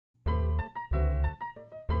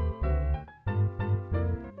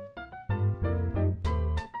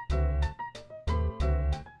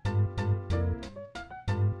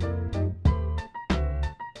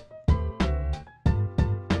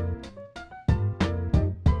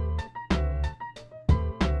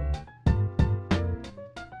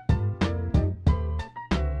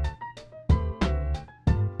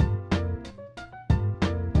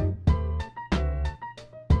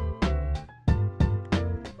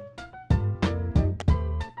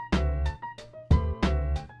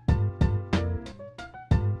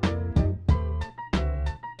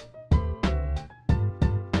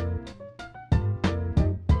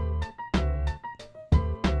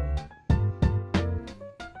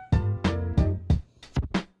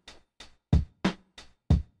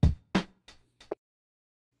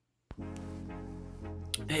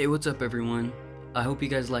Hey, what's up everyone? I hope you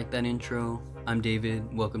guys like that intro. I'm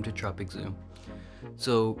David, welcome to Tropic Zoo.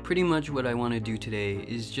 So pretty much what I want to do today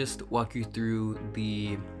is just walk you through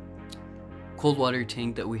the cold water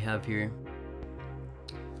tank that we have here.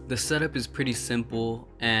 The setup is pretty simple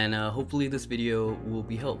and hopefully this video will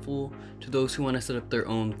be helpful to those who want to set up their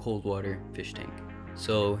own cold water fish tank.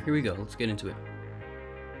 So here we go, let's get into it.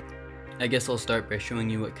 I guess I'll start by showing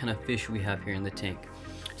you what kind of fish we have here in the tank.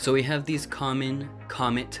 So we have these common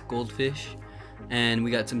comet goldfish, and we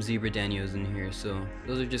got some zebra danios in here. So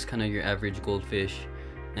those are just kind of your average goldfish.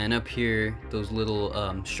 And up here, those little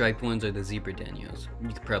striped ones are the zebra danios. You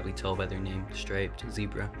could probably tell by their name, striped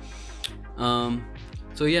zebra.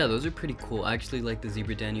 So yeah, those are pretty cool. I actually like the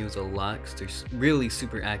zebra danios a lot because they're really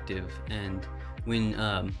super active, and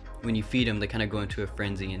when you feed them, they kind of go into a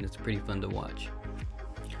frenzy, and it's pretty fun to watch.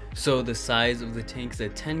 So the size of the tank is a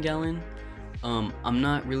 10-gallon. I'm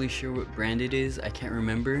not really sure what brand it is. I can't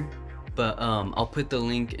remember, but I'll put a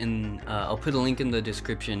link in the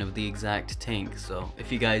description of the exact tank. So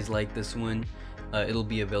if you guys like this one, it'll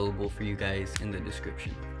be available for you guys in the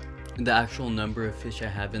description. The actual number of fish I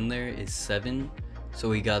have in there is 7. So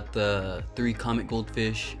we got the 3 comet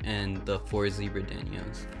goldfish and the 4 zebra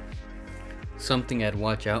danios. Something I'd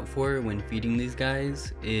watch out for when feeding these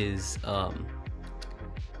guys is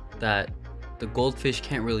that the goldfish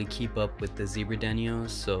can't really keep up with the zebra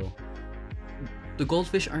danios. So the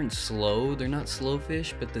goldfish aren't slow, they're not slow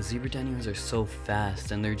fish, but the zebra danios are so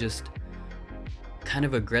fast and they're just kind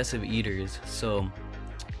of aggressive eaters. So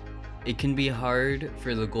it can be hard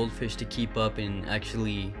for the goldfish to keep up and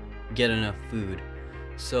actually get enough food.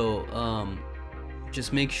 So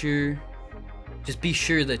just be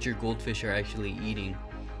sure that your goldfish are actually eating,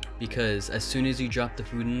 because as soon as you drop the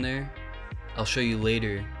food in there, I'll show you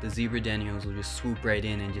later, the zebra danios will just swoop right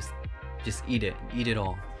in and just eat it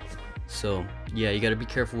all. So yeah, you gotta be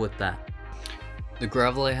careful with that. The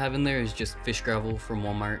gravel I have in there is just fish gravel from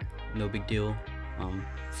Walmart, no big deal,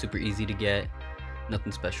 super easy to get,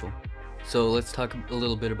 nothing special. So let's talk a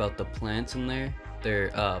little bit about the plants in there. They're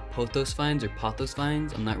pothos vines or pothos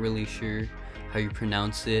vines. I'm not really sure how you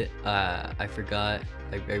pronounce it. I forgot.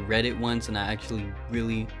 I read it once and I actually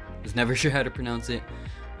really was never sure how to pronounce it.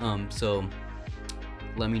 So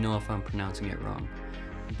let me know if I'm pronouncing it wrong.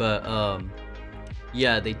 But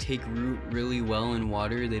yeah, they take root really well in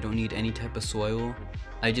water. They don't need any type of soil.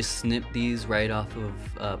 I just snip these right off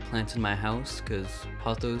of plants in my house, because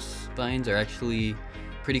pothos vines are actually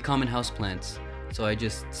pretty common house plants. So I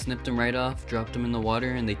just snipped them right off, dropped them in the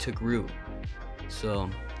water, and they took root. So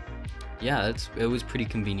yeah, it was pretty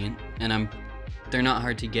convenient, and they're not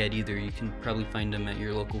hard to get either. You can probably find them at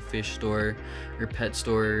your local fish store or pet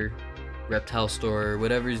store, reptile store,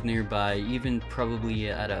 whatever's nearby, even probably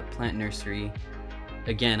at a plant nursery,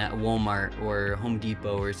 again at Walmart or Home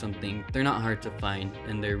Depot or something. They're not hard to find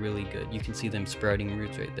and they're really good. You can see them sprouting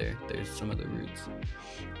roots right there. There's some of the roots.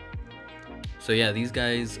 So yeah, these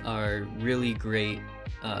guys are really great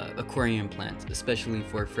aquarium plants, especially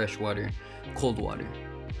for freshwater, cold water.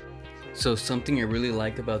 So something I really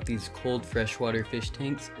like about these cold freshwater fish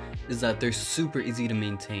tanks is that they're super easy to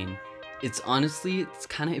maintain. It's kind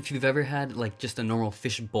of, if you've ever had like just a normal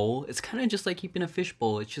fish bowl, it's kind of just like keeping a fish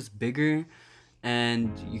bowl. It's just bigger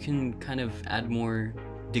and you can kind of add more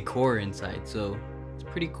decor inside, so it's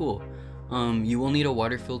pretty cool. You will need a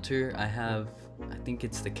water filter. I think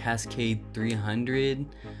it's the Cascade 300.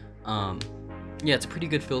 Yeah, it's a pretty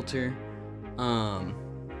good filter.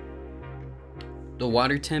 The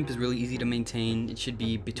water temp is really easy to maintain. It should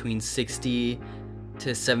be between 60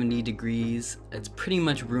 to 70 degrees. It's pretty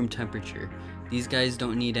much room temperature. These guys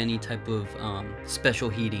don't need any type of special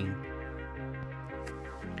heating.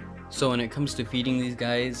 So when it comes to feeding these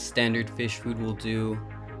guys, standard fish food will do.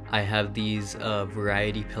 I have these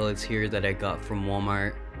variety pellets here that I got from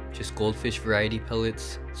Walmart. Just goldfish variety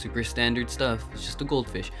pellets, super standard stuff. It's just a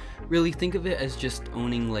goldfish. Really think of it as just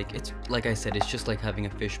owning, like I said, it's just like having a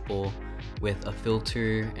fish bowl with a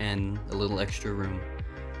filter and a little extra room.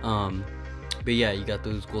 But yeah, you got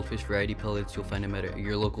those goldfish variety pellets. You'll find them at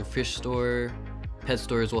your local fish store. Pet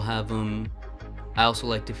stores will have them. I also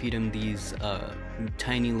like to feed them these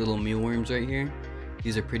tiny little mealworms right here.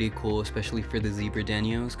 These are pretty cool, especially for the zebra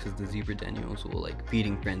danios, because the zebra danios will like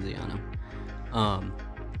feeding frenzy on them.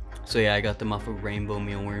 So yeah, I got them off of Rainbow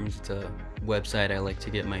Mealworms. It's a website I like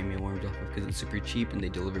to get my mealworms off of because it's super cheap and they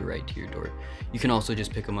deliver right to your door. You can also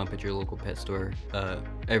just pick them up at your local pet store.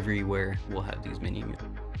 Everywhere will have these mini meals.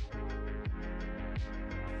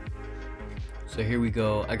 So here we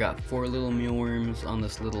go. I got 4 little mealworms on the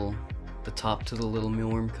top to the little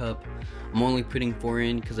mealworm cup. I'm only putting 4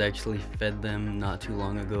 in because I actually fed them not too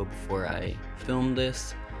long ago before I filmed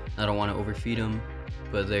this. I don't want to overfeed them,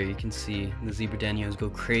 but there you can see the zebra danios go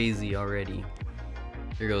crazy already.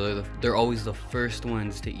 There you go, they're always the first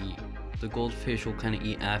ones to eat. The goldfish will kind of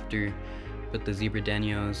eat after, but the zebra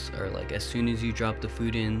danios are like, as soon as you drop the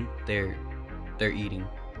food in, they're eating.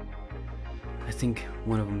 I think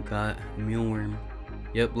one of them got a mealworm.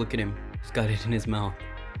 Yep, look at him, he's got it in his mouth.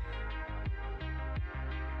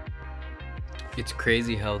 It's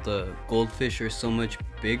crazy how the goldfish are so much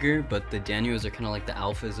bigger, but the danios are kind of like the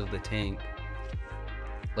alphas of the tank.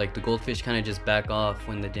 Like the goldfish kind of just back off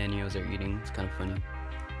when the danios are eating. It's kind of funny.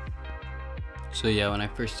 So yeah, when I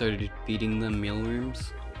first started feeding them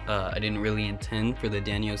mealworms, I didn't really intend for the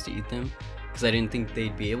danios to eat them because I didn't think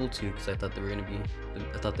they'd be able to, because I thought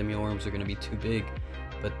I thought the mealworms were gonna be too big,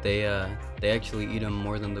 but they actually eat them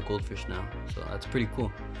more than the goldfish now. So that's pretty cool.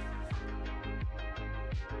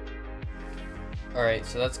 Alright,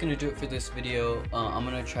 so that's gonna do it for this video. I'm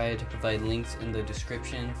gonna try to provide links in the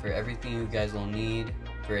description for everything you guys will need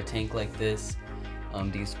for a tank like this.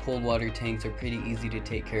 These cold water tanks are pretty easy to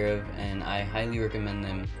take care of, and I highly recommend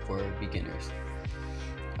them for beginners.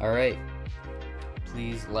 Alright,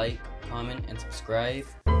 please like, comment, and subscribe.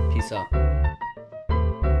 Peace out.